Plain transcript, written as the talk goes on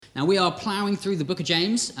Now, we are ploughing through the book of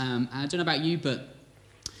James. I don't know about you, but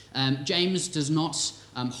James does not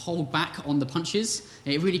hold back on the punches.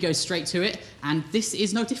 It really goes straight to it, and this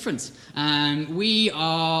is no different. We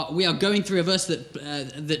are going through a verse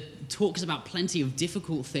that talks about plenty of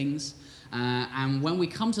difficult things, and when we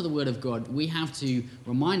come to the Word of God, we have to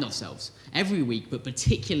remind ourselves every week, but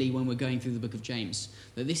particularly when we're going through the book of James,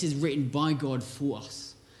 that this is written by God for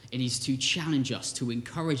us. It is to challenge us, to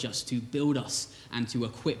encourage us, to build us, and to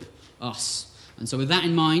equip us. And so with that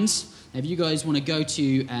in mind, if you guys want to go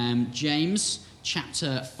to James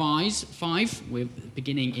chapter 5, we're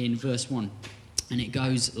beginning in verse 1. And it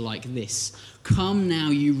goes like this. Come now,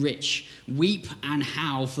 you rich, weep and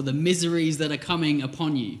howl for the miseries that are coming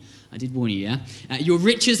upon you. I did warn you, yeah? Your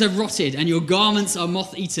riches are rotted and your garments are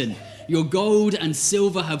moth-eaten. Your gold and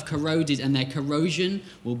silver have corroded, and their corrosion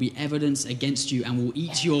will be evidence against you and will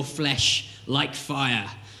eat your flesh like fire.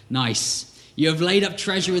 Nice. You have laid up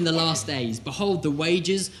treasure in the last days. Behold, the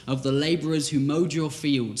wages of the laborers who mowed your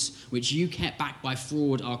fields, which you kept back by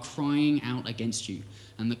fraud, are crying out against you.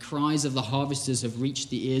 And the cries of the harvesters have reached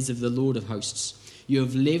the ears of the Lord of hosts. You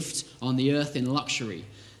have lived on the earth in luxury,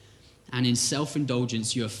 and in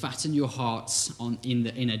self-indulgence you have fattened your hearts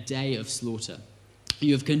in a day of slaughter.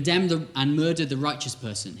 You have condemned and murdered the righteous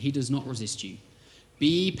person. He does not resist you.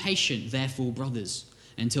 Be patient, therefore, brothers,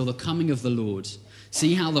 until the coming of the Lord.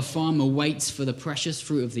 See how the farmer waits for the precious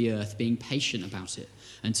fruit of the earth, being patient about it,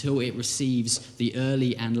 until it receives the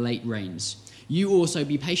early and late rains. You also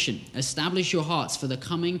be patient. Establish your hearts, for the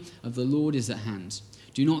coming of the Lord is at hand.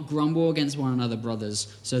 Do not grumble against one another,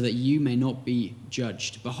 brothers, so that you may not be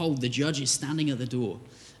judged. Behold, the judge is standing at the door.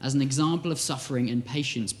 As an example of suffering and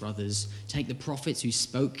patience, brothers, take the prophets who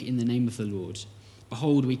spoke in the name of the Lord.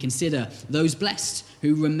 Behold, we consider those blessed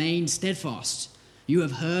who remain steadfast. You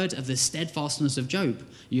have heard of the steadfastness of Job.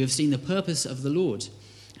 You have seen the purpose of the Lord,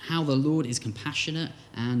 how the Lord is compassionate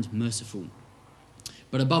and merciful.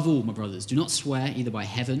 But above all, my brothers, do not swear either by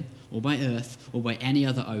heaven or by earth or by any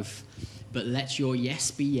other oath, but let your yes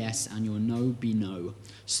be yes and your no be no,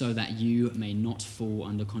 so that you may not fall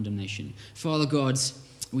under condemnation. Father God,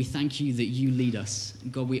 we thank you that you lead us.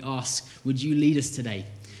 God, we ask, would you lead us today?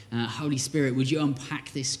 Holy Spirit, would you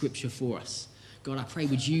unpack this scripture for us? God, I pray,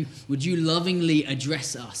 would you lovingly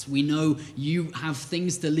address us? We know you have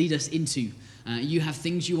things to lead us into. You have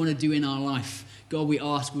things you want to do in our life. God, we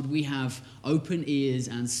ask, would we have open ears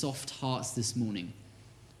and soft hearts this morning?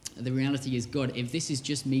 The reality is, God, if this is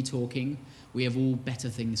just me talking, we have all better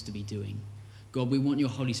things to be doing. God, we want your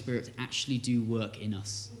Holy Spirit to actually do work in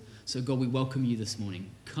us. So, God, we welcome you this morning.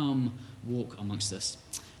 Come walk amongst us.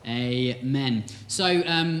 Amen. So,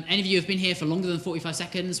 any of you who have been here for longer than 45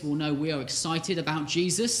 seconds will know we are excited about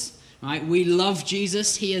Jesus. Right? We love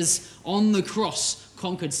Jesus. He has, on the cross,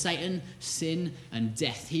 conquered Satan, sin, and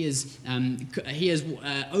death. He has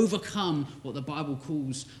overcome what the Bible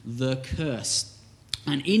calls the curse.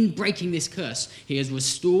 And in breaking this curse, he has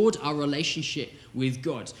restored our relationship with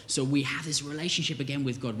God. So we have this relationship again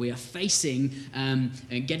with God. We are facing and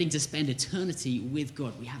getting to spend eternity with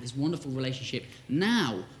God. We have this wonderful relationship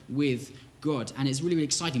now with God. And it's really, really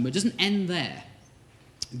exciting. But it doesn't end there.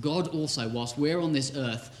 God also, whilst we're on this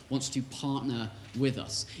earth, wants to partner with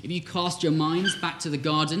us. If you cast your minds back to the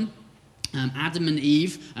garden, Adam and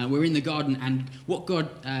Eve were in the garden, and what God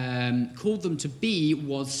called them to be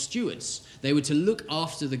was stewards. They were to look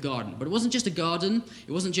after the garden. But it wasn't just a garden.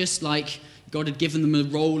 It wasn't just like God had given them a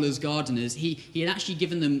role as gardeners. He had actually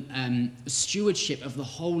given them stewardship of the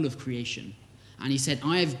whole of creation. And he said,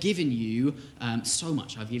 I have given you so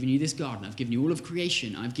much. I've given you this garden. I've given you all of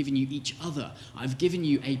creation. I've given you each other. I've given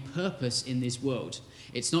you a purpose in this world.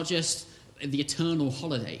 It's not just the eternal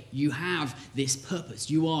holiday. You have this purpose.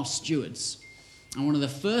 You are stewards. And one of the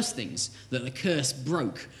first things that the curse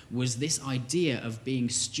broke was this idea of being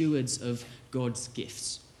stewards of God's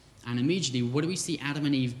gifts. And immediately, what do we see Adam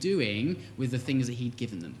and Eve doing with the things that he'd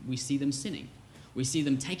given them? We see them sinning. We see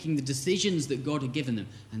them taking the decisions that God had given them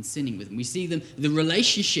and sinning with them. We see them, the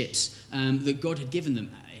relationships that God had given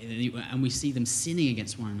them, and we see them sinning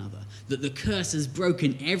against one another. That the curse has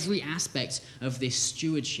broken every aspect of this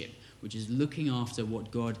stewardship, which is looking after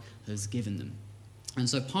what God has given them. And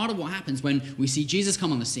so part of what happens when we see Jesus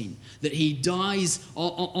come on the scene, that he dies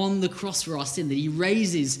on the cross for our sin, that he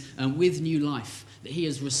raises with new life, that he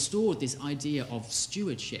has restored this idea of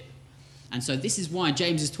stewardship. And so this is why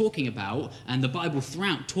James is talking about, and the Bible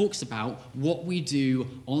throughout talks about, what we do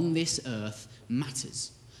on this earth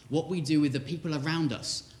matters. What we do with the people around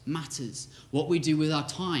us matters. What we do with our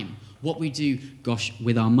time, what we do,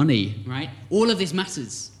 with our money, right? All of this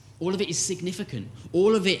matters. All of it is significant.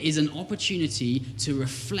 All of it is an opportunity to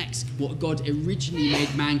reflect what God originally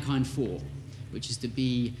made mankind for, which is to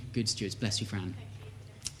be good stewards. Bless you, Fran.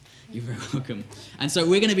 You're very welcome. And so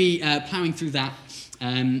we're going to be plowing through that.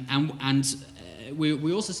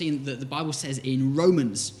 We also see that the Bible says in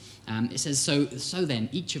Romans, it says, so then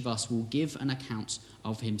each of us will give an account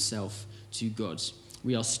of himself to God.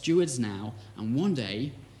 We are stewards now, and one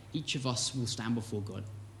day each of us will stand before God.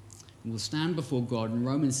 We'll stand before God, and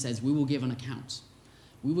Romans says we will give an account.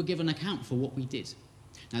 We will give an account for what we did.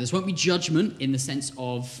 Now, this won't be judgment in the sense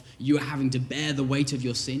of you having to bear the weight of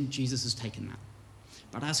your sin. Jesus has taken that.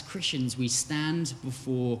 But as Christians, we stand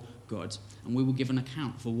before God, and we will give an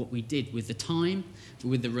account for what we did with the time,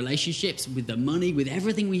 with the relationships, with the money, with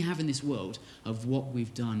everything we have in this world, of what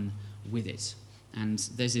we've done with it. And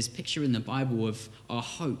there's this picture in the Bible of our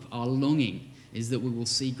hope, our longing, is that we will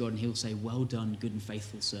see God and he'll say, well done, good and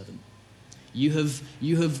faithful servant. You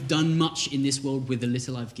have done much in this world with the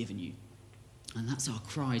little I've given you. And that's our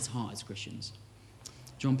cry's heart as Christians.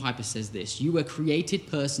 John Piper says this: you were created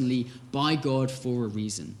personally by God for a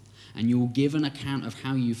reason, and you will give an account of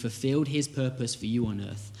how you fulfilled his purpose for you on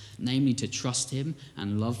earth, namely to trust him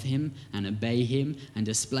and love him and obey him and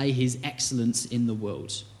display his excellence in the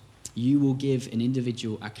world. You will give an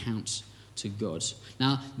individual account to God.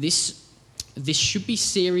 Now, this should be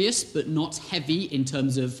serious, but not heavy in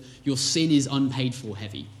terms of your sin is unpaid for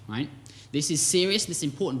heavy, right? This is serious, this is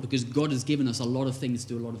important because God has given us a lot of things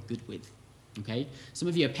to do a lot of good with, okay? Some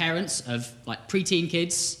of you are parents of like preteen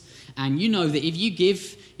kids, and you know that if you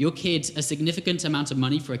give your kid a significant amount of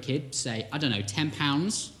money for a kid, say, I don't know,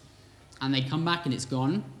 £10, and they come back and it's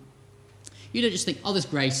gone, you don't just think, oh, there's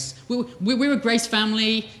grace. We're a grace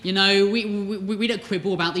family, you know, we don't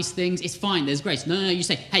quibble about these things. It's fine, there's grace. No, you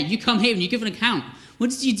say, hey, you come here and you give an account. What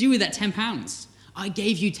did you do with that £10? I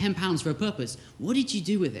gave you £10 for a purpose. What did you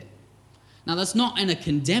do with it? Now, that's not in a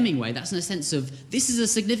condemning way. That's in a sense of, this is a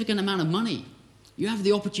significant amount of money. You have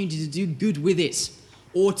the opportunity to do good with it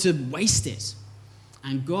or to waste it.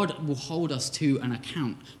 And God will hold us to an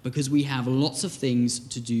account because we have lots of things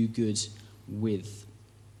to do good with.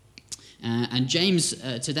 And James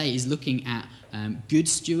today is looking at good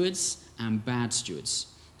stewards and bad stewards.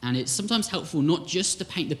 And it's sometimes helpful not just to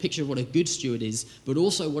paint the picture of what a good steward is, but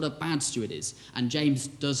also what a bad steward is. And James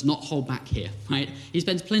does not hold back here, right? He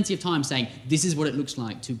spends plenty of time saying, this is what it looks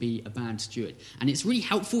like to be a bad steward. And it's really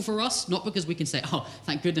helpful for us, not because we can say, oh,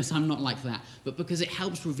 thank goodness I'm not like that, but because it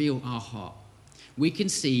helps reveal our heart. We can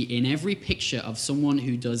see in every picture of someone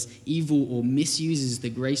who does evil or misuses the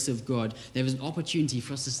grace of God, there is an opportunity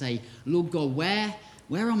for us to say, Lord God, where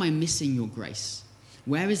am I missing your grace?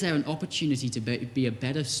 Where is there an opportunity to be a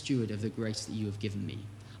better steward of the grace that you have given me?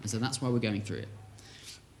 And so that's why we're going through it.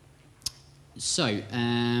 So,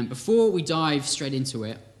 before we dive straight into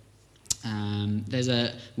it,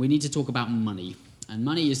 we need to talk about money. And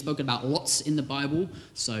money is spoken about lots in the Bible,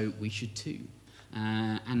 so we should too.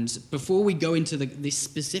 And before we go into this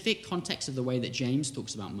specific context of the way that James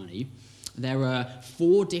talks about money, there are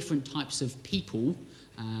 4 different types of people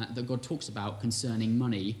that God talks about concerning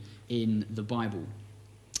money in the Bible.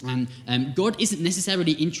 And God isn't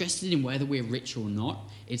necessarily interested in whether we're rich or not.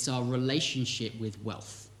 It's our relationship with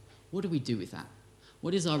wealth. What do we do with that?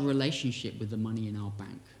 What is our relationship with the money in our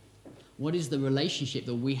bank? What is the relationship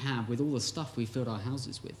that we have with all the stuff we filled our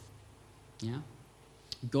houses with? Yeah?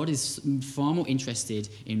 God is far more interested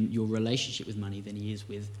in your relationship with money than he is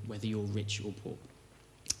with whether you're rich or poor.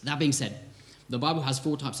 That being said, the Bible has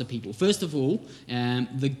 4 types of people. First of all,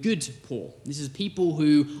 the good poor. This is people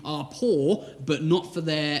who are poor, but not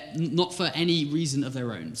for any reason of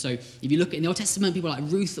their own. So if you look in the Old Testament, people like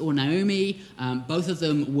Ruth or Naomi, both of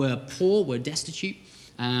them were poor, were destitute.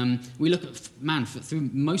 We look at, through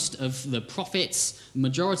most of the prophets,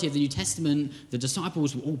 majority of the New Testament, the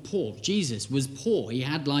disciples were all poor. Jesus was poor. He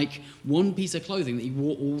had like one piece of clothing that he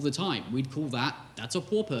wore all the time. We'd call that's a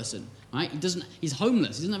poor person, right? He's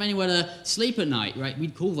homeless. He doesn't have anywhere to sleep at night, right?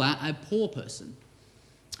 We'd call that a poor person.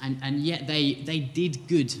 And yet they did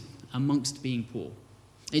good amongst being poor.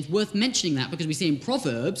 It's worth mentioning that because we see in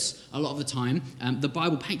Proverbs, a lot of the time, the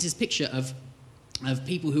Bible paints this picture of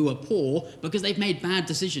people who are poor because they've made bad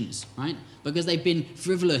decisions, right? Because they've been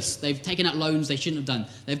frivolous, they've taken out loans they shouldn't have done,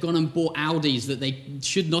 they've gone and bought Audis that they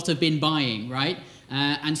should not have been buying, right?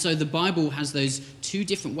 And so the Bible has those 2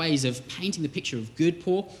 different ways of painting the picture of good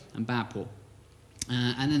poor and bad poor.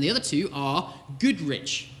 And then the other 2 are good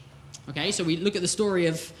rich. Okay, so we look at the story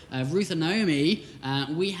of Ruth and Naomi,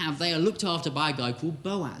 they are looked after by a guy called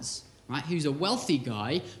Boaz, right? Who's a wealthy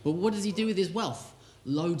guy, but what does he do with his wealth?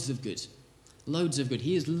 Loads of good. Loads of good.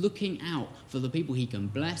 He is looking out for the people he can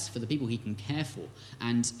bless, for the people he can care for.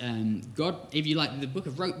 And God, if you like, the book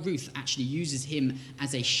of Ruth actually uses him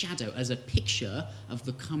as a shadow, as a picture of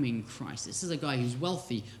the coming Christ. This is a guy who's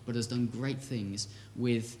wealthy but has done great things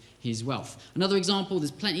with his wealth. Another example,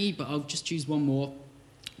 there's plenty, but I'll just choose one more.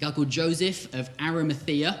 A guy called Joseph of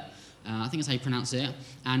Arimathea. I think that's how you pronounce it.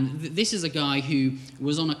 And this is a guy who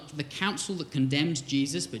was on the council that condemned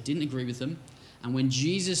Jesus but didn't agree with them. And when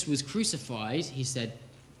Jesus was crucified, he said,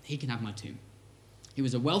 he can have my tomb. He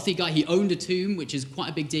was a wealthy guy. He owned a tomb, which is quite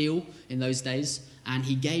a big deal in those days. And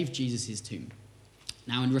he gave Jesus his tomb.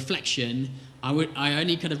 Now, in reflection, I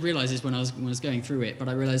only kind of realized this when I was going through it, but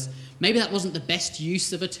I realized maybe that wasn't the best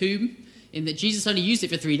use of a tomb, in that Jesus only used it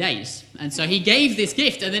for 3 days. And so he gave this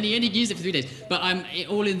gift, and then he only used it for 3 days. But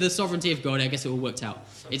all in the sovereignty of God, I guess it all worked out.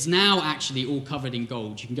 It's now actually all covered in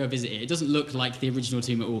gold. You can go visit it. It doesn't look like the original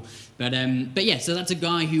tomb at all. But yeah, so that's a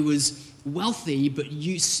guy who was wealthy, but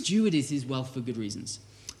stewarded his wealth for good reasons.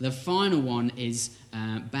 The final one is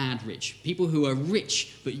bad rich. People who are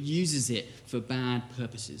rich, but uses it for bad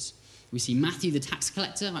purposes. We see Matthew, the tax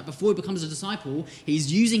collector, right, before he becomes a disciple,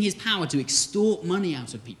 he's using his power to extort money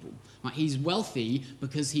out of people. Right? He's wealthy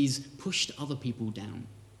because he's pushed other people down.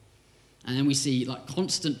 And then we see like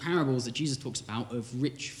constant parables that Jesus talks about of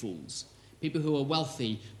rich fools. People who are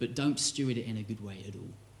wealthy but don't steward it in a good way at all.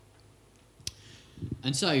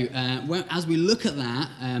 And so, as we look at that,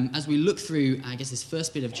 as we look through, I guess, this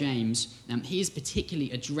first bit of James, he is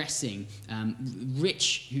particularly addressing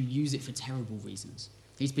rich who use it for terrible reasons.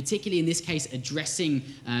 He's particularly, in this case, addressing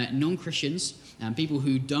non-Christians, people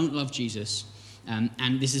who don't love Jesus.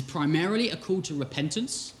 And this is primarily a call to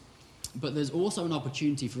repentance, but there's also an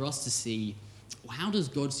opportunity for us to see, well, how does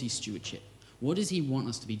God see stewardship? What does he want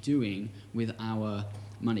us to be doing with our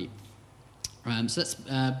money? So let's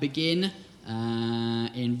begin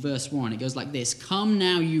in verse 1. It goes like this: "Come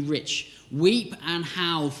now, you rich, weep and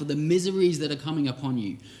howl for the miseries that are coming upon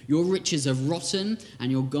you. Your riches are rotten,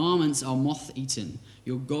 and your garments are moth-eaten.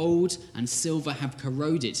 Your gold and silver have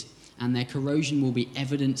corroded, and their corrosion will be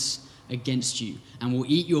evidence against you, and will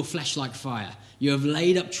eat your flesh like fire. You have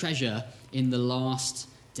laid up treasure in the last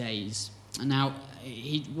days." And now,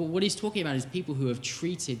 what he's talking about is people who have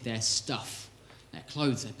treated their stuff, their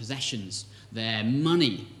clothes, their possessions, their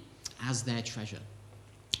money, as their treasure.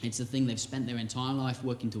 It's the thing they've spent their entire life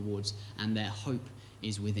working towards, and their hope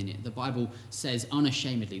is within it. The Bible says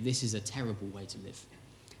unashamedly, this is a terrible way to live.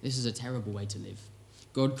 This is a terrible way to live.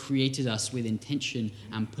 God created us with intention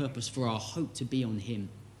and purpose for our hope to be on him.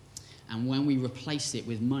 And when we replace it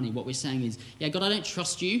with money, what we're saying is, yeah, God, I don't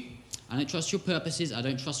trust you. I don't trust your purposes. I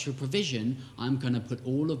don't trust your provision. I'm going to put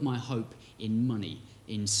all of my hope in money,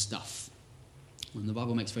 in stuff. And the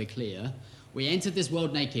Bible makes very clear, we entered this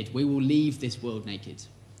world naked. We will leave this world naked.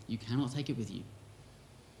 You cannot take it with you.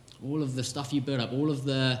 All of the stuff you build up, all of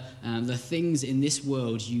the things in this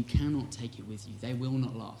world, you cannot take it with you. They will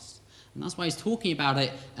not last. And that's why he's talking about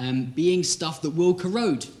it being stuff that will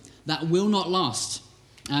corrode, that will not last,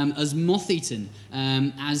 as moth-eaten,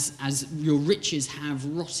 as your riches have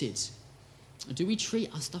rotted. Do we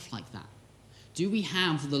treat our stuff like that? Do we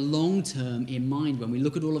have the long term in mind when we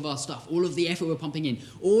look at all of our stuff, all of the effort we're pumping in,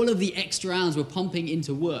 all of the extra hours we're pumping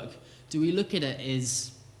into work? Do we look at it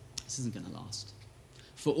as, this isn't going to last?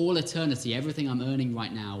 For all eternity, everything I'm earning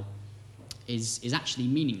right now is actually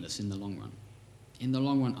meaningless in the long run. In the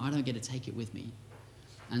long run, I don't get to take it with me.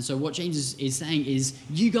 And so what James is saying is,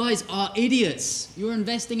 you guys are idiots. You're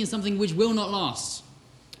investing in something which will not last.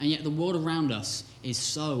 And yet the world around us is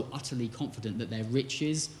so utterly confident that their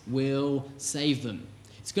riches will save them.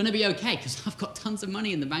 It's going to be okay because I've got tons of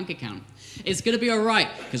money in the bank account. It's going to be all right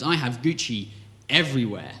because I have Gucci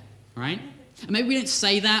everywhere, right? And maybe we don't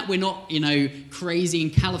say that. We're not, crazy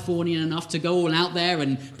and Californian enough to go all out there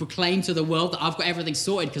and proclaim to the world that I've got everything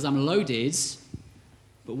sorted because I'm loaded.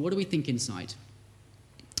 But what do we think inside?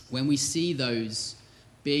 When we see those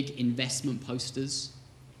big investment posters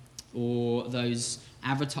or those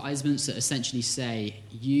advertisements that essentially say,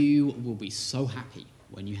 you will be so happy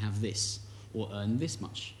when you have this or earn this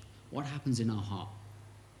much, what happens in our heart?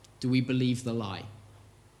 Do we believe the lie?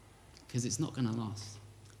 Because it's not going to last.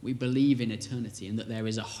 We believe in eternity and that there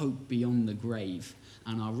is a hope beyond the grave,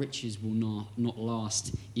 and our riches will not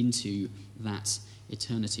last into that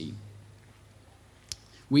eternity.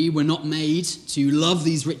 We were not made to love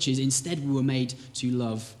these riches. Instead, we were made to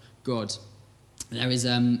love God. There is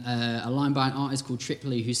a line by an artist called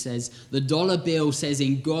Tripoli who says, "The dollar bill says,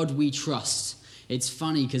 'In God we trust.' It's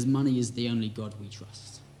funny because money is the only God we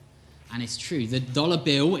trust." And it's true. The dollar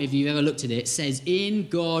bill, if you've ever looked at it, says, "In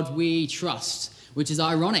God we trust," which is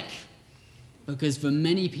ironic Because for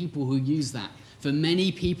many people who use that, for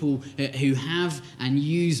many people who have and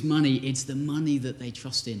use money, it's the money that they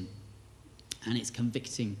trust in. And it's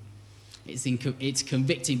convicting. It's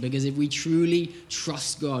convicting because if we truly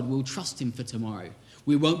trust God, we'll trust him for tomorrow.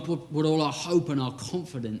 We won't put all our hope and our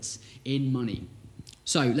confidence in money.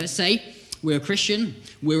 So let's say we're a Christian,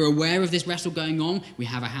 we're aware of this wrestle going on, we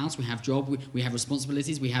have a house, we have a job, we have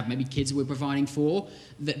responsibilities, we have maybe kids we're providing for.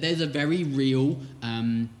 There's a very real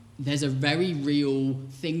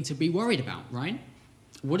thing to be worried about, right?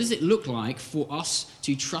 What does it look like for us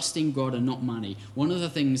to trust in God and not money? One of the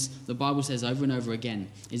things the Bible says over and over again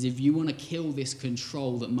is if you want to kill this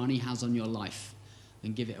control that money has on your life,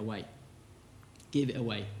 then give it away. Give it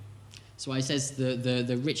away. So he says,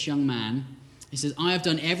 the rich young man, he says, I have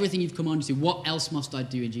done everything you've commanded to. What else must I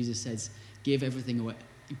do? And Jesus says, give everything away.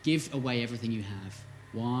 Give away everything you have.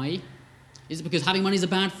 Why? Is it because having money is a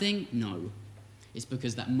bad thing? No. It's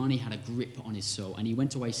because that money had a grip on his soul and he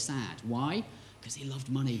went away sad. Why? Because he loved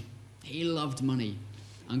money. He loved money.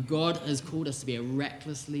 And God has called us to be a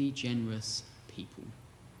recklessly generous people.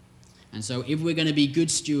 And so if we're going to be good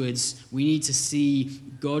stewards, we need to see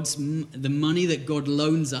the money that God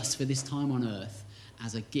loans us for this time on earth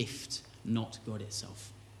as a gift, not God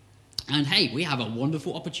itself. And hey, we have a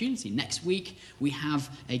wonderful opportunity. Next week, we have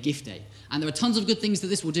a gift day. And there are tons of good things that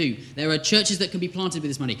this will do. There are churches that can be planted with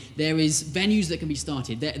this money. There is venues that can be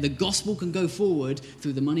started. The gospel can go forward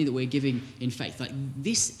through the money that we're giving in faith. Like,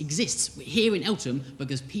 this exists here in Eltham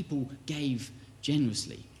because people gave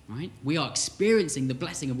generously, right? We are experiencing the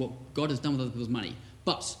blessing of what God has done with other people's money.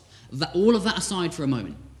 But all of that aside for a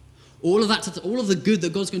moment, all of the good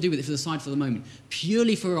that God's going to do with it for the side for the moment,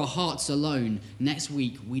 purely for our hearts alone, next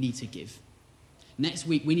week we need to give. Next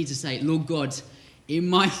week we need to say, Lord God, in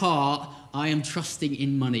my heart I am trusting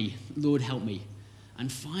in money. Lord, help me.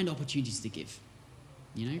 And find opportunities to give.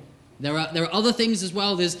 You know? There are other things as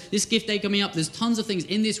well. There's this gift day coming up. There's tons of things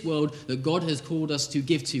in this world that God has called us to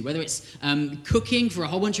give to, whether it's cooking for a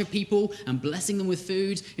whole bunch of people and blessing them with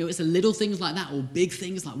food. You know, it's the little things like that or big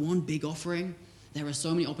things like one big offering. There are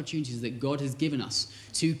so many opportunities that God has given us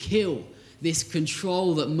to kill this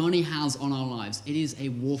control that money has on our lives. It is a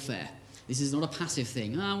warfare. This is not a passive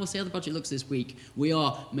thing. We'll see how the budget looks this week. We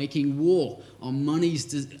are making war on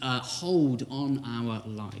money's hold on our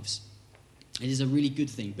lives. It is a really good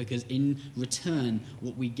thing because in return,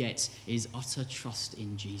 what we get is utter trust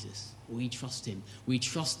in Jesus. We trust him. We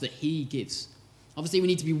trust that he gives. Obviously, we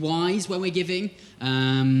need to be wise when we're giving,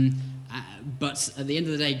 but at the end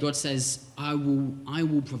of the day, God says, I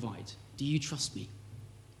will provide. Do you trust me?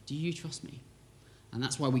 Do you trust me? And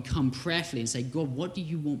that's why we come prayerfully and say, God, what do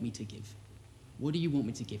you want me to give? What do you want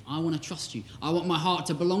me to give? I want to trust you. I want my heart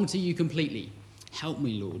to belong to you completely. Help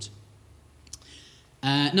me, Lord.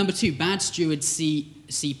 Number 2, bad stewards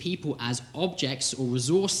see people as objects or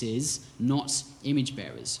resources, not image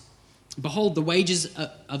bearers. Behold, the wages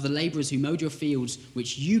of the labourers who mowed your fields,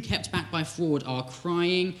 which you kept back by fraud, are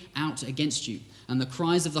crying out against you. And the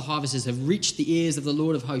cries of the harvesters have reached the ears of the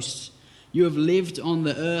Lord of hosts. You have lived on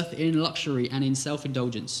the earth in luxury and in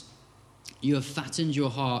self-indulgence. You have fattened your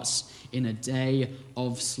hearts in a day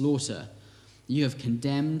of slaughter. You have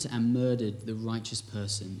condemned and murdered the righteous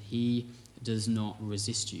person. He does not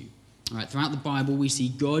resist you. All right, throughout the Bible, we see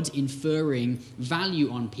God inferring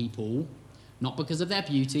value on people, not because of their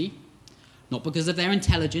beauty, not because of their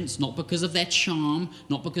intelligence, not because of their charm,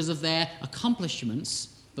 not because of their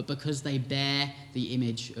accomplishments, but because they bear the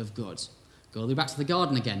image of God. Go back to the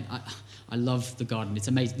garden again. I love the garden. It's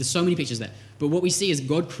amazing. There's so many pictures there. But what we see is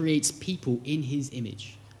God creates people in his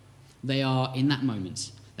image. They are, in that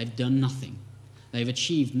moment, they've done nothing. They've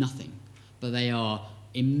achieved nothing. But they are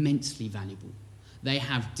immensely valuable. They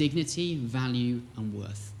have dignity, value, and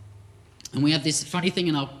worth. And we have this funny thing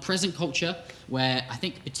in our present culture where I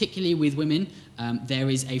think particularly with women, there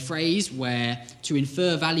is a phrase where to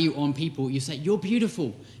infer value on people, you say, you're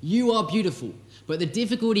beautiful, you are beautiful. But the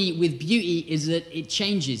difficulty with beauty is that it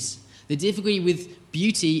changes. The difficulty with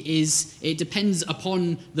beauty is it depends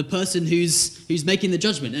upon the person who's making the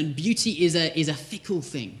judgment. And beauty is a fickle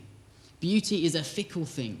thing. Beauty is a fickle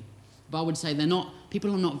thing. But I would say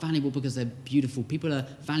people are not valuable because they're beautiful. People are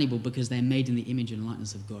valuable because they're made in the image and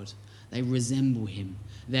likeness of God. They resemble him.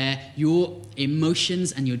 Your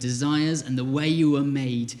emotions and your desires and the way you are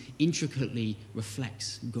made intricately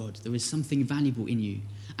reflects God. There is something valuable in you.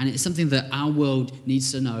 And it's something that our world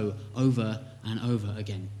needs to know over and over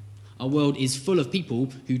again. Our world is full of people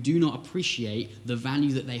who do not appreciate the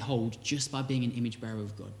value that they hold just by being an image bearer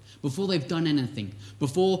of God. Before they've done anything,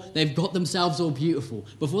 before they've got themselves all beautiful,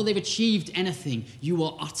 before they've achieved anything, you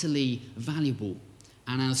are utterly valuable.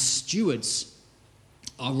 And as stewards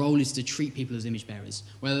Our role is to treat people as image bearers.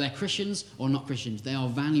 Whether they're Christians or not Christians, they are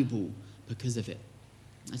valuable because of it.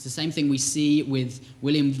 It's the same thing we see with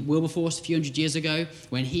William Wilberforce a few hundred years ago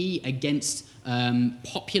when he, against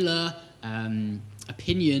popular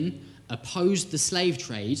opinion, opposed the slave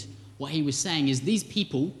trade. What he was saying is these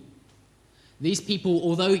people,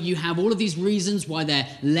 although you have all of these reasons why they're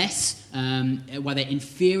why they're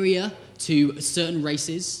inferior to certain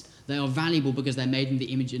races, they are valuable because they're made in the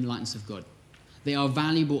image and likeness of God. They are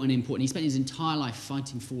valuable and important. He spent his entire life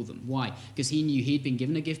fighting for them. Why? Because he knew he'd been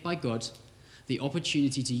given a gift by God, the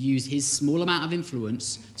opportunity to use his small amount of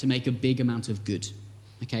influence to make a big amount of good.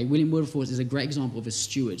 Okay, William Wilberforce is a great example of a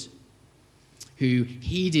steward who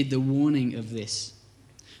heeded the warning of this.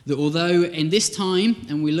 That although in this time,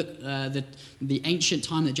 and we look the ancient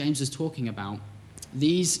time that James is talking about,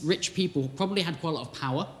 these rich people probably had quite a lot of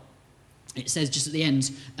power. It says just at the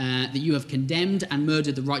end that you have condemned and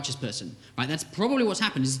murdered the righteous person. Right? That's probably what's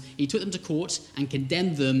happened. Is he took them to court and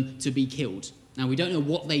condemned them to be killed. Now we don't know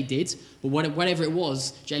what they did, but whatever it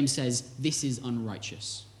was, James says this is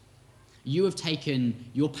unrighteous. You have taken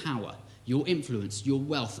your power, your influence, your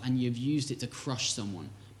wealth, and you've used it to crush someone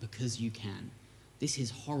because you can. This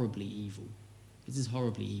is horribly evil. This is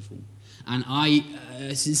horribly evil. And I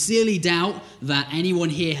sincerely doubt that anyone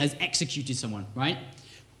here has executed someone, right?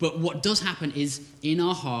 But what does happen is, in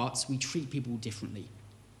our hearts, we treat people differently.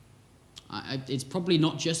 It's probably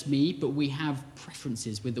not just me, but we have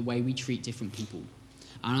preferences with the way we treat different people.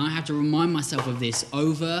 And I have to remind myself of this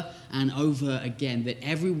over and over again, that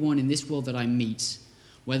everyone in this world that I meet,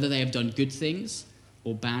 whether they have done good things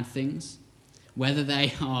or bad things, whether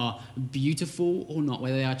they are beautiful or not,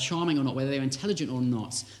 whether they are charming or not, whether they are intelligent or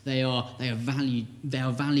not, they are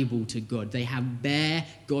valuable to God. They bear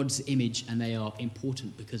God's image, and they are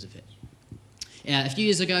important because of it. A few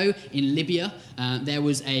years ago in Libya, there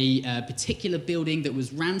was a particular building that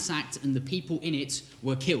was ransacked, and the people in it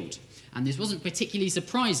were killed. And this wasn't particularly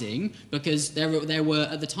surprising because there were,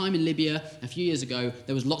 at the time in Libya, a few years ago,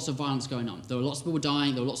 there was lots of violence going on. There were lots of people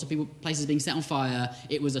dying, there were lots of places being set on fire.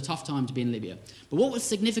 It was a tough time to be in Libya. But what was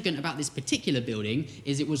significant about this particular building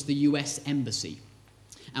is it was the US Embassy.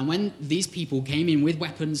 And when these people came in with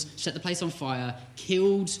weapons, set the place on fire,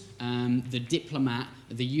 killed the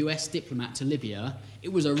US diplomat to Libya,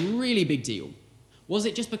 it was a really big deal. Was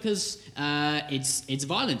it just because it's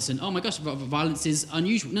violence and, oh my gosh, violence is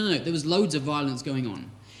unusual? No, there was loads of violence going on.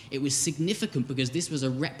 It was significant because this was a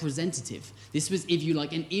representative. This was, if you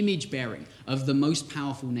like, an image bearing of the most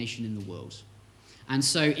powerful nation in the world. And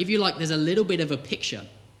so, if you like, there's a little bit of a picture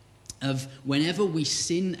of whenever we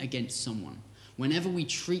sin against someone, whenever we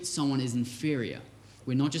treat someone as inferior,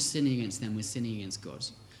 we're not just sinning against them, we're sinning against God.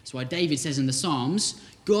 That's why David says in the Psalms,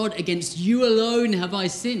 God, against you alone have I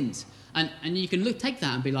sinned. And you can take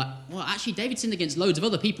that and be like, well, actually, David sinned against loads of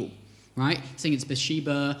other people, right? Sinned against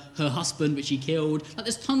Bathsheba, her husband, which he killed. Like,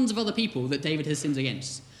 there's tons of other people that David has sinned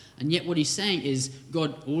against. And yet what he's saying is,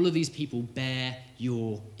 God, all of these people bear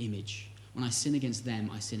your image. When I sin against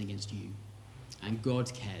them, I sin against you. And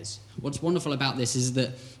God cares. What's wonderful about this is that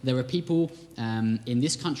there are people in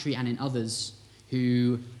this country and in others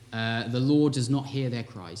who the Lord does not hear their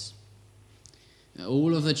cries.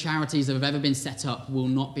 All of the charities that have ever been set up will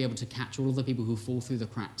not be able to catch all of the people who fall through the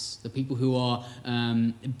cracks, the people who are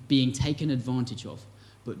being taken advantage of.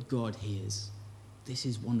 But God hears. This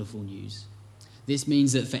is wonderful news. This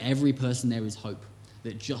means that for every person there is hope,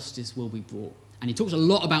 that justice will be brought. And he talks a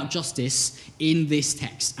lot about justice in this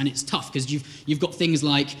text. And it's tough because you've got things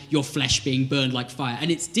like your flesh being burned like fire.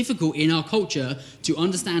 And it's difficult in our culture to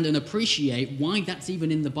understand and appreciate why that's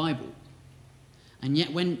even in the Bible. And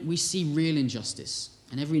yet when we see real injustice,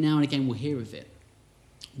 and every now and again we'll hear of it,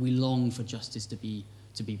 we long for justice to be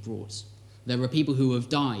brought. There are people who have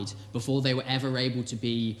died before they were ever able to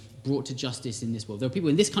be brought to justice in this world. There are people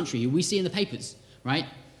in this country who we see in the papers, right?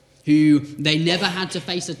 Who they never had to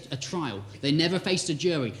face a trial. They never faced a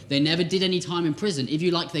jury. They never did any time in prison. If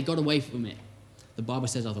you like, they got away from it. The Bible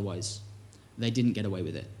says otherwise. They didn't get away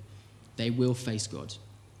with it. They will face God.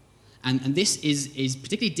 And this is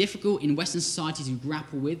particularly difficult in Western society to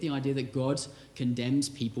grapple with, the idea that God condemns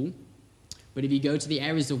people. But if you go to the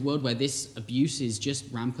areas of the world where this abuse is just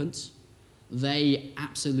rampant, they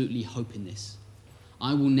absolutely hope in this.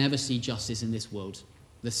 I will never see justice in this world.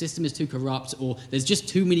 The system is too corrupt, or there's just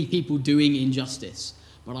too many people doing injustice.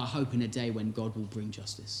 But I hope in a day when God will bring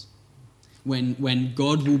justice. When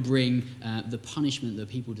God will bring the punishment that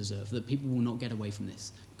people deserve, that people will not get away from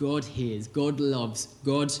this. God hears, God loves,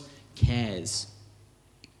 God cares.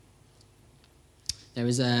 There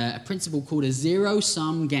is a principle called a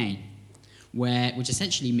zero-sum gain, which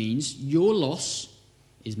essentially means your loss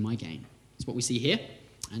is my gain. That's what we see here.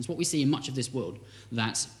 And it's what we see in much of this world,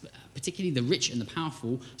 that particularly the rich and the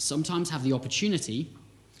powerful sometimes have the opportunity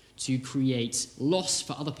to create loss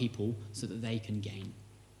for other people so that they can gain.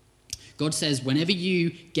 God says whenever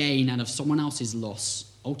you gain out of someone else's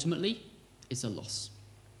loss, ultimately, it's a loss.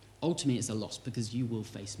 Ultimately, it's a loss because you will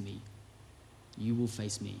face me. You will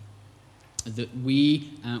face me. That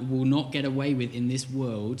we will not get away with in this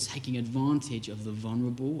world taking advantage of the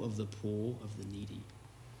vulnerable, of the poor, of the needy.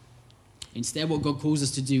 Instead, what God calls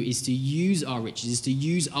us to do is to use our riches, is to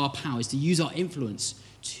use our power, is to use our influence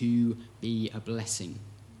to be a blessing.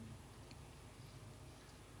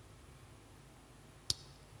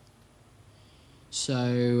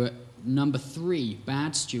 So, number 3,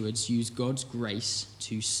 bad stewards use God's grace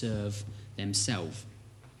to serve themselves.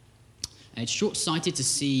 It's short-sighted to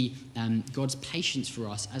see God's patience for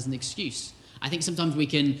us as an excuse. I think sometimes we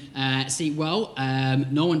can see,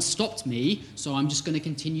 no one stopped me, so I'm just going to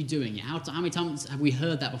continue doing it. How many times have we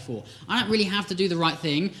heard that before? I don't really have to do the right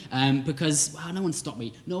thing because no one stopped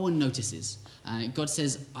me. No one notices. God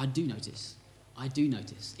says, I do notice. I do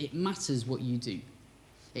notice. It matters what you do.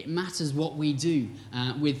 It matters what we do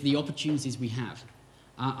with the opportunities we have.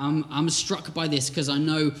 I'm struck by this because I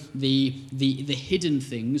know the hidden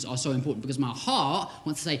things are so important, because my heart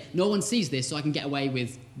wants to say, no one sees this, so I can get away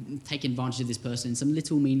with taking advantage of this person in some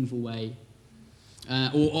little meaningful way.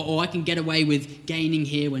 Or I can get away with gaining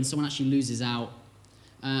here when someone actually loses out.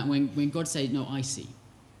 When God says, no, I see,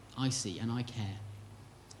 and I care,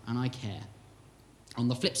 and I care. On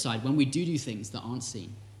the flip side, when we do things that aren't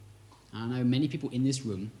seen, and I know many people in this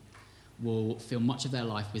room will fill much of their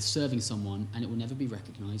life with serving someone, and it will never be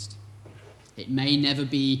recognized. It may never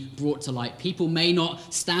be brought to light. People may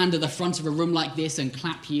not stand at the front of a room like this and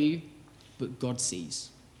clap you, but God sees.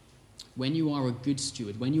 When you are a good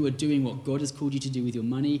steward, when you are doing what God has called you to do with your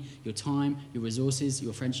money, your time, your resources,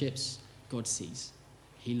 your friendships, God sees.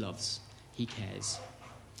 He loves. He cares.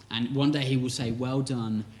 And one day he will say, well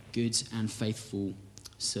done, good and faithful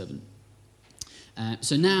servant.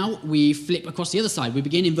 So now we flip across the other side. We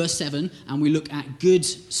begin in verse 7 and we look at good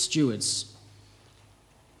stewards.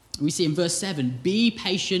 We see in verse 7, be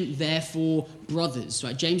patient, therefore, brothers.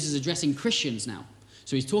 Right? James is addressing Christians now.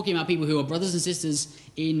 So he's talking about people who are brothers and sisters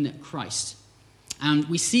in Christ. And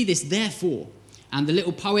we see this therefore. And the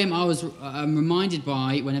little poem I was reminded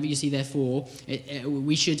by, whenever you see therefore,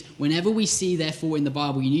 whenever we see therefore in the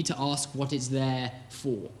Bible, you need to ask what it's there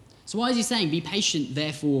for. So why is he saying, be patient,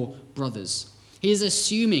 therefore, brothers? He is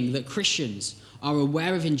assuming that Christians are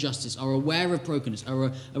aware of injustice, are aware of brokenness,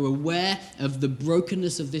 are aware of the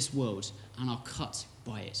brokenness of this world, and are cut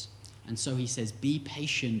by it. And so he says, be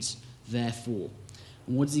patient, therefore.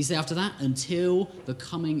 And what does he say after that? Until the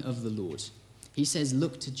coming of the Lord. He says,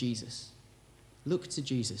 look to Jesus. Look to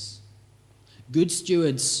Jesus. Good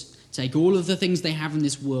stewards take all of the things they have in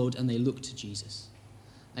this world and they look to Jesus.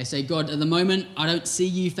 They say, God, at the moment, I don't see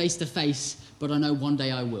you face to face, but I know one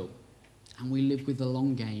day I will. And we live with the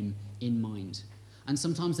long game in mind. And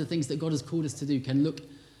sometimes the things that God has called us to do can look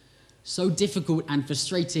so difficult and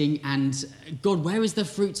frustrating. And God, where is the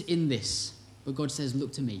fruit in this? But God says,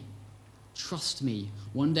 look to me. Trust me.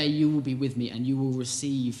 One day you will be with me and you will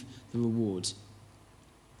receive the reward.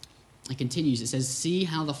 It continues. It says, see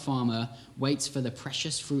how the farmer waits for the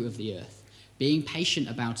precious fruit of the earth, being patient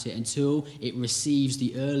about it until it receives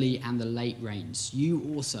the early and the late rains.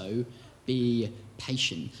 You also be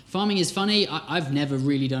patient. Farming is funny. I've never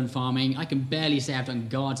really done farming. I can barely say I've done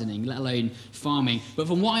gardening, let alone farming. But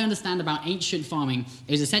from what I understand about ancient farming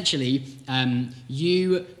is essentially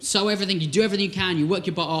you sow everything, you do everything you can, you work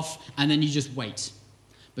your butt off, and then you just wait.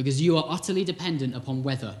 Because you are utterly dependent upon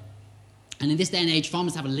weather. And in this day and age,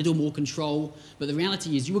 farmers have a little more control, but the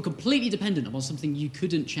reality is you were completely dependent upon something you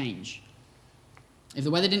couldn't change. If the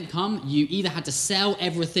weather didn't come, you either had to sell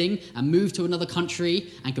everything and move to another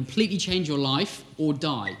country and completely change your life, or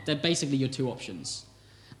die. They're basically your two options.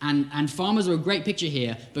 And farmers are a great picture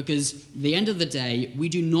here because at the end of the day, we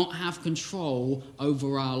do not have control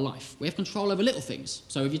over our life. We have control over little things.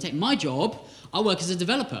 So if you take my job, I work as a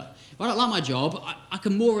developer. If I don't like my job, I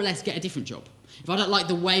can more or less get a different job. If I don't like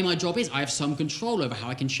the way my job is, I have some control over how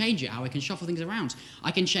I can change it, how I can shuffle things around. I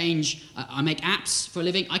can change, I make apps for a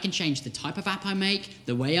living. I can change the type of app I make,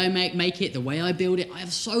 the way I make it, the way I build it. I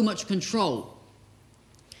have so much control.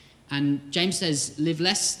 And James says, live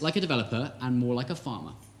less like a developer and more like a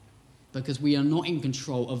farmer, because we are not in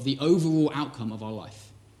control of the overall outcome of our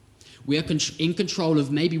life. We are in control of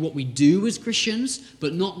maybe what we do as Christians,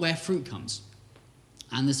 but not where fruit comes.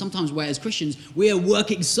 And there's sometimes where, as Christians, we are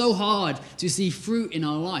working so hard to see fruit in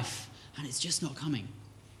our life, and it's just not coming.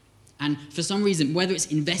 And for some reason, whether it's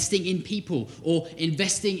investing in people or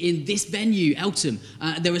investing in this venue, Eltham,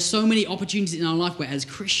 there are so many opportunities in our life where as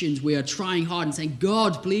Christians we are trying hard and saying,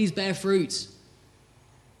 God, please bear fruit.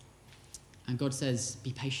 And God says,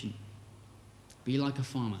 be patient. Be like a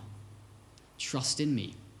farmer. Trust in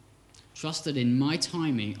me. Trust that in my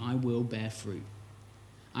timing I will bear fruit.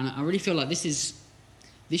 And I really feel like this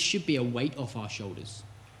should be a weight off our shoulders.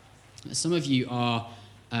 Some of you are,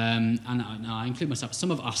 and I include myself, some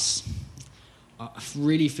of us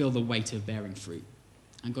really feel the weight of bearing fruit.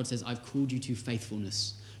 And God says, I've called you to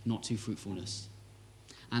faithfulness, not to fruitfulness.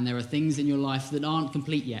 And there are things in your life that aren't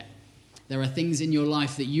complete yet. There are things in your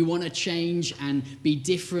life that you want to change and be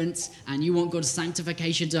different, and you want God's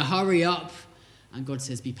sanctification to hurry up. And God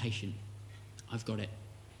says, be patient. I've got it.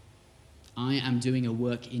 I am doing a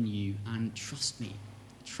work in you, and trust me.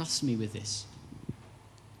 Trust me with this.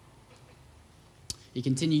 He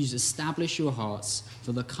continues, establish your hearts,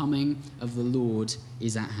 for the coming of the Lord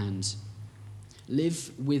is at hand.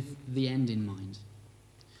 Live with the end in mind.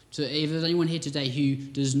 So if there's anyone here today who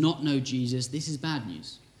does not know Jesus, this is bad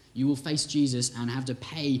news. You will face Jesus and have to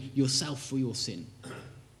pay yourself for your sin.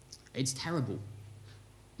 It's terrible.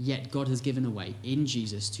 Yet God has given a way in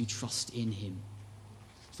Jesus to trust in him.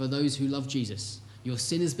 For those who love Jesus, your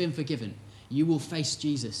sin has been forgiven. You will face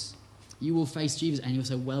Jesus. You will face Jesus and you'll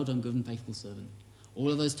say, well done, good and faithful servant. All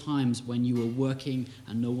of those times when you were working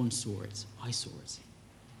and no one saw it, I saw it.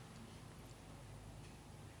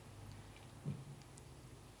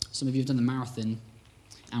 Some of you have done the marathon,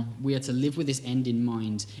 and we are to live with this end in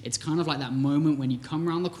mind. It's kind of like that moment when you come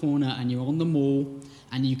around the corner and you're on the mall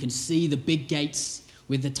and you can see the big gates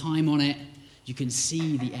with the time on it. You can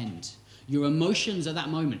see the end. Your emotions at that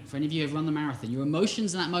moment, for any of you who have run the marathon, your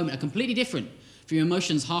emotions in that moment are completely different from your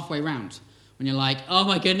emotions halfway round. When you're like, oh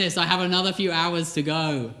my goodness, I have another few hours to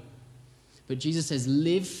go. But Jesus says,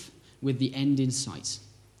 live with the end in sight.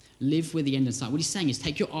 Live with the end in sight. What he's saying is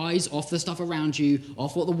take your eyes off the stuff around you,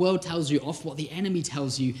 off what the world tells you, off what the enemy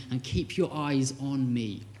tells you, and keep your eyes on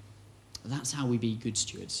me. That's how we be good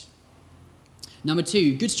stewards. Number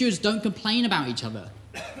 2, good stewards don't complain about each other.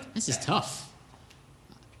 This is tough.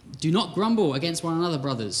 Do not grumble against one another,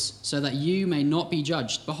 brothers, so that you may not be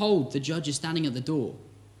judged. Behold, the judge is standing at the door.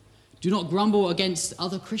 Do not grumble against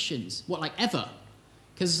other Christians. What, like ever?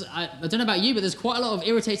 Because I don't know about you, but there's quite a lot of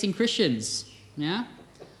irritating Christians. Yeah?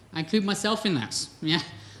 I include myself in that. Yeah?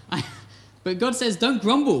 But God says, don't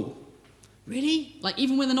grumble. Really? Like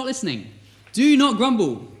even when they're not listening. Do not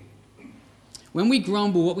grumble. When we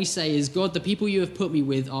grumble, what we say is, God, the people you have put me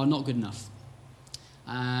with are not good enough.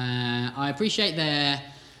 I appreciate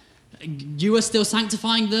you are still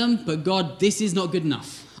sanctifying them, but God, this is not good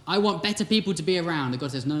enough. I want better people to be around. And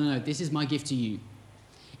God says, no, this is my gift to you.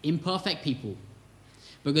 Imperfect people.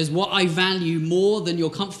 Because what I value more than your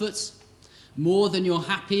comforts, more than your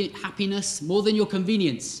happiness, more than your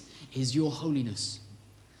convenience, is your holiness.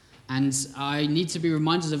 And I need to be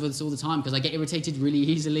reminded of this all the time because I get irritated really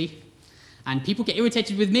easily. And people get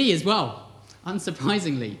irritated with me as well,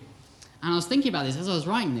 unsurprisingly. And I was thinking about this as I was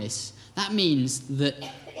writing this. That means that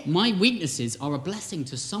my weaknesses are a blessing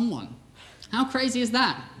to someone. How crazy is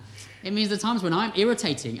that? It means the times when I'm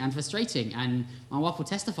irritating and frustrating, and my wife will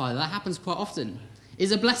testify that happens quite often,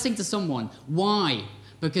 is a blessing to someone. Why?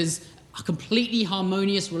 Because completely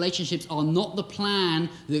harmonious relationships are not the plan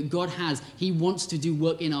that God has. He wants to do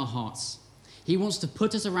work in our hearts. He wants to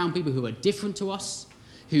put us around people who are different to us,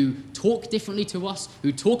 who talk differently to us,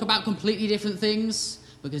 who talk about completely different things,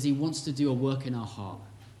 because he wants to do a work in our heart.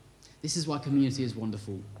 This is why community is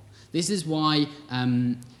wonderful. This is why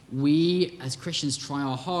we as Christians try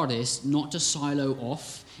our hardest not to silo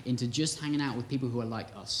off into just hanging out with people who are like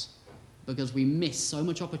us, because we miss so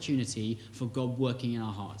much opportunity for God working in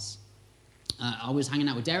our hearts. I was hanging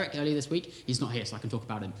out with Derek earlier this week. He's not here, so I can talk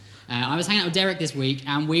about him. I was hanging out with Derek this week,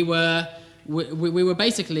 and we were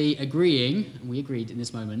basically agreeing, and we agreed in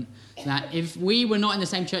this moment, that if we were not in the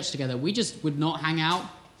same church together, we just would not hang out.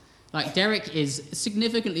 Like, Derek is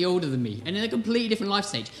significantly older than me, and in a completely different life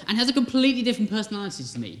stage, and has a completely different personality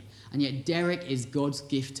to me. And yet Derek is God's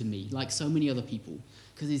gift to me, like so many other people,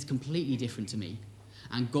 because he's completely different to me.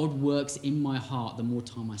 And God works in my heart the more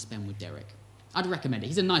time I spend with Derek. I'd recommend it.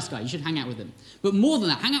 He's a nice guy. You should hang out with him. But more than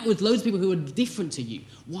that, hang out with loads of people who are different to you.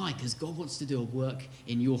 Why? Because God wants to do a work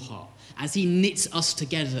in your heart. As he knits us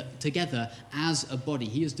together as a body,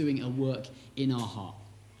 he is doing a work in our heart.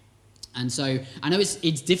 And so I know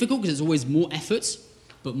it's difficult because it's always more effort,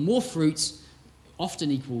 but more fruit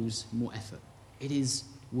often equals more effort. It is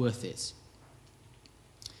worth it.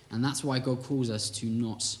 And that's why God calls us to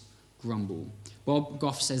not grumble. Bob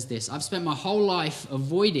Goff says this: I've spent my whole life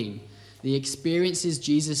avoiding the experiences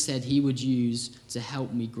Jesus said he would use to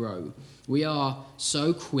help me grow. We are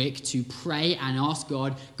so quick to pray and ask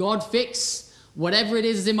God, God, fix whatever it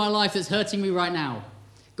is in my life that's hurting me right now.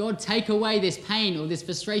 God, take away this pain or this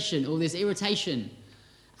frustration or this irritation.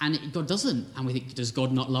 And God doesn't. And we think, does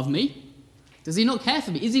God not love me? Does he not care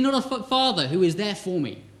for me? Is he not a father who is there for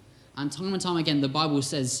me? And time again, the Bible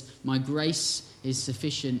says, my grace is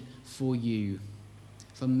sufficient for you.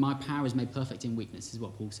 For my power is made perfect in weakness, is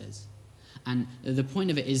what Paul says. And the point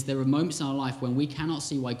of it is there are moments in our life when we cannot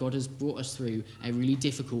see why God has brought us through a really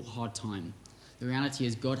difficult, hard time. The reality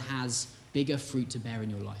is God has bigger fruit to bear in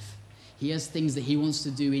your life. He has things that he wants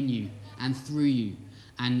to do in you and through you.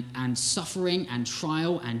 And suffering and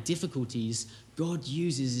trial and difficulties, God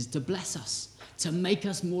uses is to bless us, to make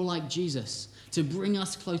us more like Jesus, to bring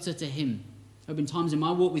us closer to him. There have been times in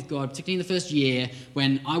my walk with God, particularly in the first year,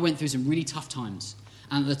 when I went through some really tough times.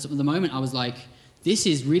 And at the moment I was like, this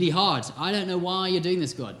is really hard. I don't know why you're doing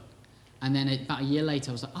this, God. And then about a year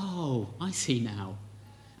later, I was like, oh, I see now.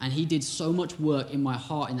 And he did so much work in my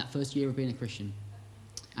heart in that first year of being a Christian.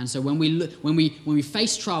 And so when we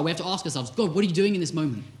face trial, we have to ask ourselves, God, what are you doing in this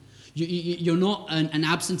moment? You're not an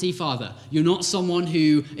absentee father. You're not someone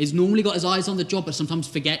who is normally got his eyes on the job but sometimes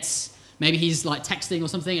forgets. Maybe he's like texting or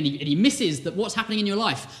something and he misses that what's happening in your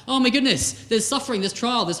life. Oh my goodness, there's suffering, there's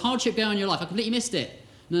trial, there's hardship going on in your life. I completely missed it.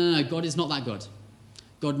 No, God is not that God.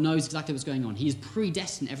 God knows exactly what's going on. He has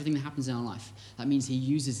predestined everything that happens in our life. That means he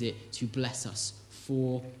uses it to bless us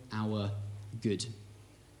for our good.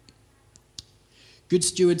 Good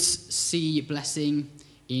stewards see blessing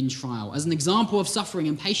in trial. As an example of suffering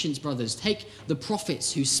and patience, brothers, take the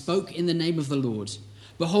prophets who spoke in the name of the Lord.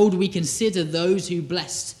 Behold, we consider those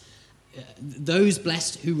blessed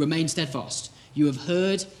who remain steadfast. You have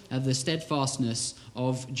heard of the steadfastness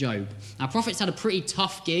of Job. Now, prophets had a pretty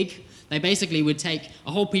tough gig. They basically would take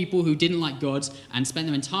a whole people who didn't like God and spend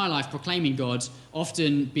their entire life proclaiming God,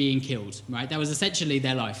 often being killed, right? That was essentially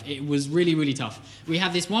their life. It was really, really tough. We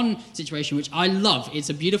have this one situation which I love. It's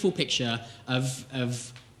a beautiful picture of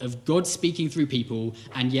God speaking through people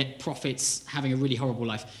and yet prophets having a really horrible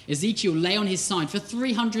life. Ezekiel lay on his side for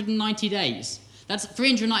 390 days. That's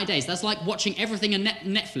 390 days. That's like watching everything on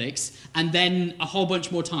Netflix and then a whole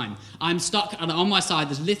bunch more time. I'm stuck and on my side.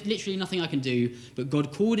 There's literally nothing I can do. But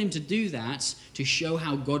God called him to do that to show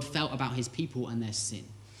how God felt about his people and their sin.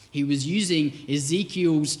 He was using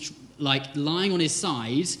Ezekiel's lying on his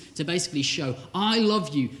side to basically show, I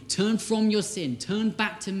love you. Turn from your sin. Turn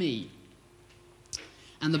back to me.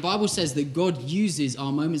 And the Bible says that God uses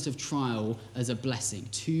our moments of trial as a blessing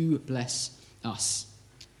to bless us.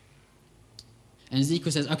 And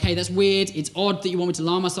Ezekiel says, okay, that's weird. It's odd that you want me to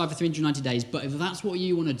lie on my side for 390 days, but if that's what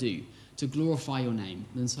you want to do to glorify your name,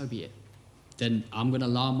 then so be it. Then I'm going to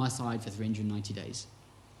lie on my side for 390 days.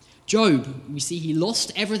 Job, we see he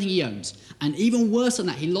lost everything he owned. And even worse than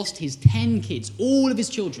that, he lost his 10 kids, all of his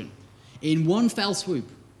children, in one fell swoop.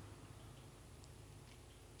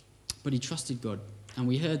 But he trusted God. And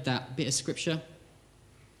we heard that bit of scripture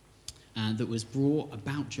that was brought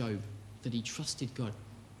about Job, that he trusted God.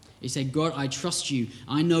 He said, God, I trust you.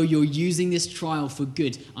 I know you're using this trial for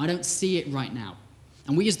good. I don't see it right now.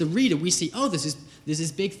 And we as the reader, we see, oh, there's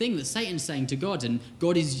this big thing that Satan's saying to God. And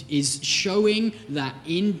God is showing that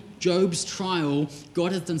in Job's trial,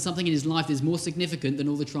 God has done something in his life that is more significant than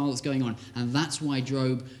all the trial that's going on. And that's why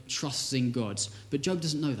Job trusts in God. But Job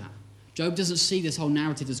doesn't know that. Job doesn't see this whole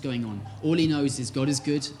narrative that's going on. All he knows is God is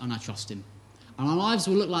good and I trust him. And our lives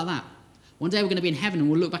will look like that. One day we're going to be in heaven and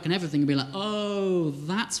we'll look back on everything and be like, oh,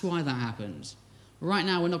 that's why that happened. Right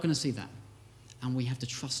now we're not going to see that. And we have to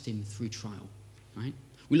trust him through trial, right?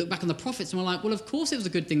 We look back on the prophets and we're like, well, of course it was a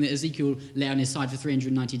good thing that Ezekiel lay on his side for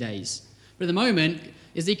 390 days. But at the moment,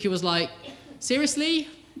 Ezekiel was like, seriously?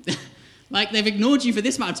 Like, they've ignored you for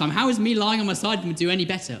this amount of time. How is me lying on my side going to do any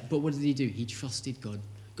better? But what did he do? He trusted God.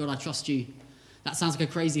 God, I trust you. That sounds like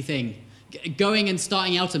a crazy thing. Going and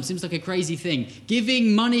starting Eltham seems like a crazy thing.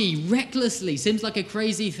 Giving money recklessly seems like a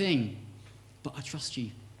crazy thing. But I trust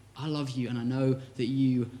you. I love you, and I know that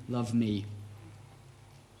you love me.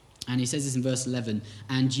 And he says this in verse 11,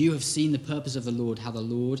 and you have seen the purpose of the Lord, how the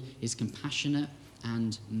Lord is compassionate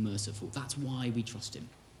and merciful. That's why we trust him.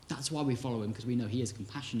 That's why we follow him, because we know he is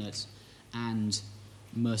compassionate and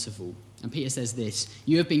merciful. And Peter says this,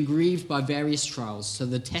 you have been grieved by various trials, so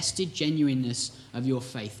the tested genuineness of your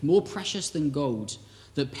faith, more precious than gold,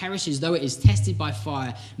 that perishes though it is tested by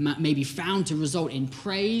fire, may be found to result in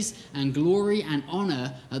praise and glory and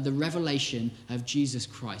honor at the revelation of Jesus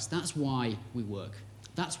Christ. That's why we work.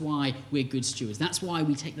 That's why we're good stewards. That's why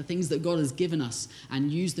we take the things that God has given us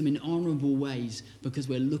and use them in honorable ways, because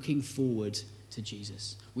we're looking forward to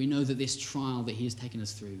Jesus. We know that this trial that he has taken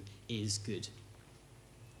us through is good.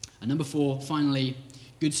 And number 4, finally,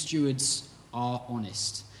 good stewards are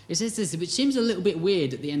honest. It says this, which seems a little bit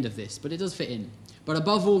weird at the end of this, but it does fit in. But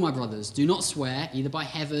above all, my brothers, do not swear either by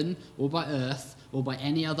heaven or by earth or by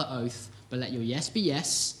any other oath, but let your yes be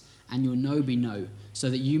yes and your no be no, so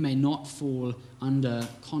that you may not fall under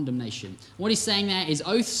condemnation. What he's saying there is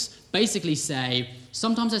oaths basically say,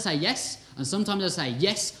 sometimes I say yes, and sometimes I say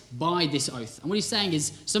yes by this oath. And what he's saying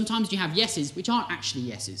is, sometimes you have yeses which aren't actually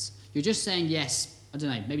yeses. You're just saying yes, I don't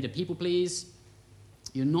know, maybe to people please.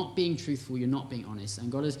 You're not being truthful, you're not being honest. And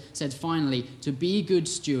God has said finally, to be good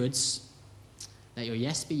stewards, let your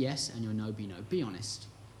yes be yes and your no be no. Be honest.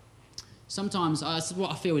 Sometimes, this is what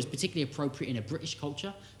I feel is particularly appropriate in a British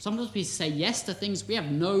culture. Sometimes we say yes to things we have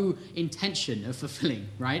no intention of fulfilling,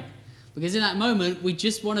 right? Because in that moment, we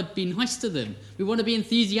just want to be nice to them. We want to be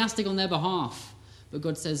enthusiastic on their behalf. But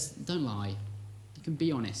God says, don't lie. You can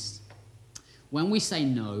be honest. When we say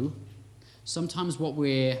no, sometimes what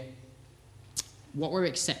we're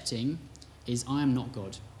accepting is, I am not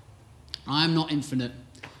God. I am not infinite.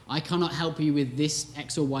 I cannot help you with this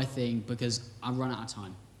X or Y thing because I've run out of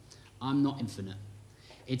time. I'm not infinite.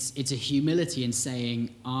 It's a humility in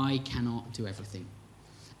saying, I cannot do everything.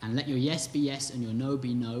 And let your yes be yes and your no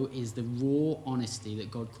be no is the raw honesty that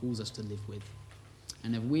God calls us to live with.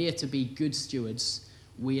 And if we are to be good stewards,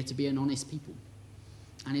 we are to be an honest people.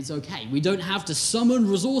 And it's okay. We don't have to summon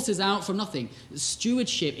resources out from nothing.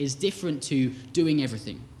 Stewardship is different to doing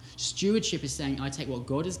everything. Stewardship is saying, I take what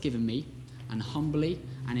God has given me and humbly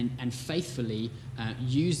and faithfully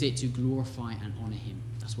use it to glorify and honor him.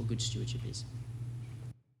 That's what good stewardship is.